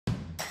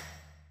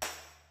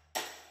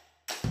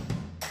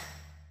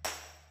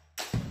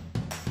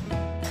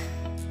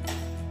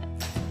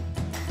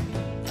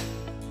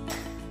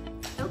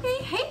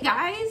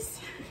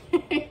Guys,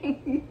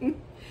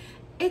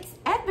 it's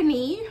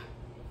Ebony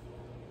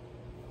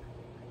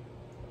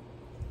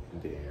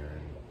and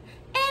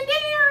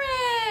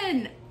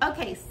Aaron.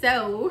 Okay,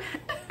 so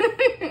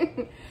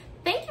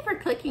thank you for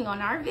clicking on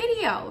our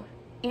video.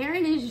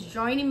 Aaron is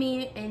joining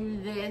me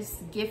in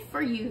this gift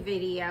for you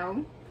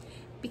video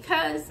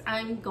because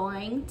I'm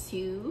going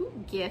to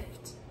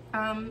gift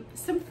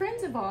some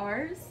friends of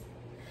ours.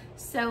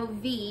 So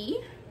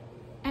V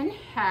and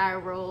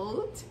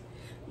Harold,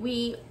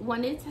 we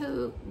wanted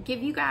to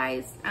give you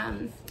guys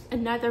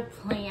another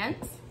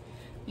plant.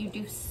 You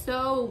do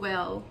so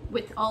well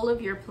with all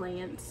of your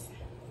plants,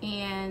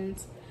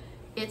 and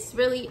it's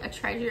really a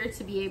treasure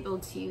to be able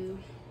to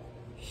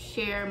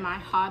share my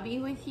hobby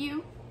with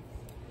you,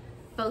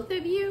 both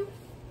of you.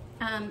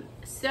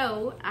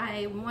 So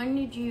I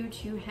wanted you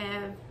to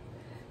have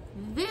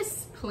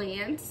this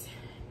plant,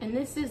 and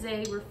this is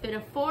a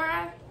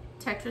Rhaphidaphora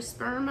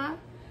tetrasperma,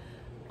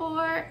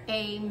 or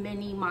a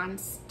mini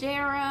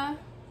monstera,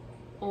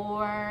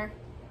 or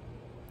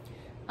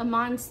a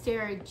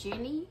monstera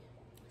Jenny.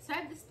 So I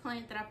have this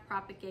plant that I've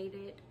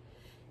propagated.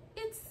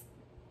 It's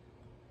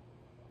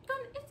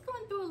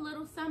going through a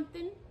little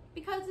something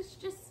because it's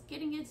just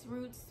getting its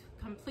roots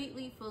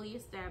completely fully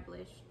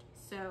established.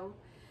 So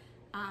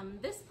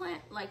this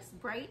plant likes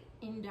bright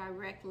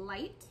indirect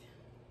light,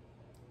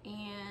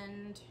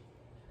 and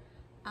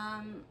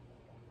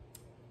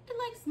it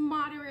likes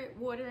moderate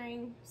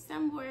watering,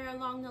 somewhere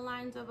along the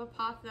lines of a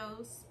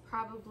pothos,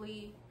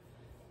 probably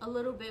a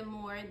little bit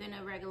more than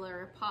a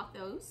regular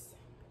pothos.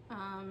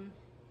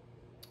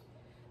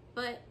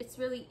 But it's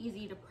really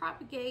easy to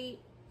propagate,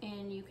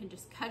 and you can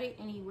just cut it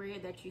anywhere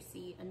that you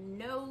see a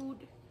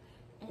node,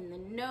 and the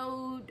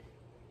node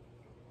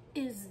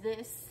is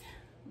this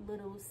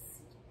little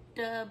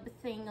stub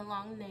thing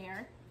along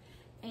there.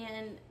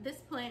 And this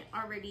plant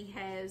already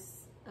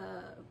has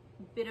a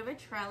bit of a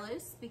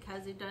trellis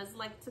because it does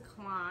like to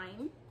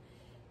climb,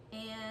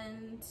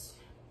 and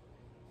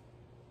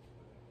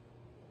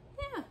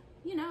yeah,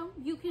 you know,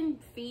 you can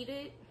feed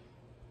it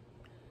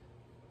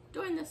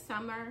during the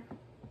summer.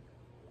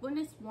 When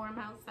it's warm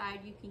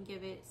outside, you can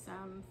give it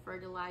some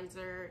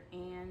fertilizer,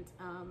 and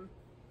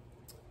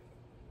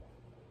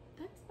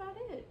that's about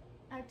it.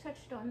 I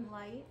touched on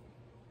light,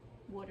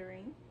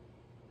 watering,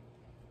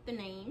 the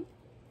name,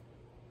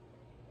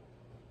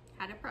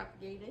 how to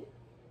propagate it.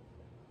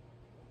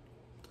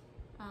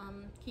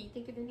 Can you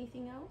think of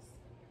anything else?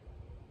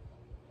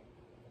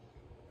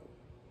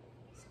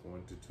 It's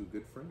going to two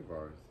good friends of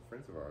ours,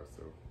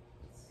 so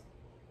it's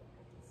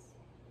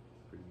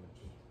pretty much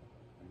it.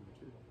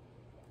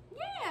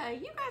 Yeah,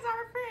 you guys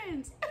are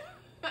friends.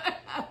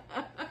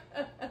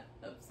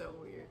 I'm so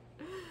weird.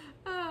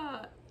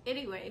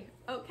 Anyway,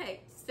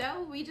 okay,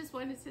 so we just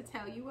wanted to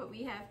tell you what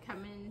we have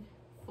coming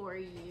for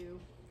you.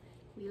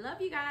 We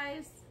love you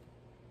guys.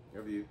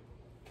 Love you.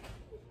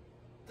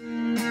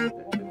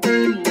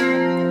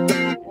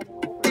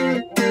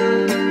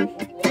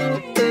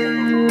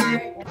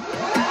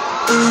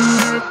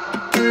 Yay.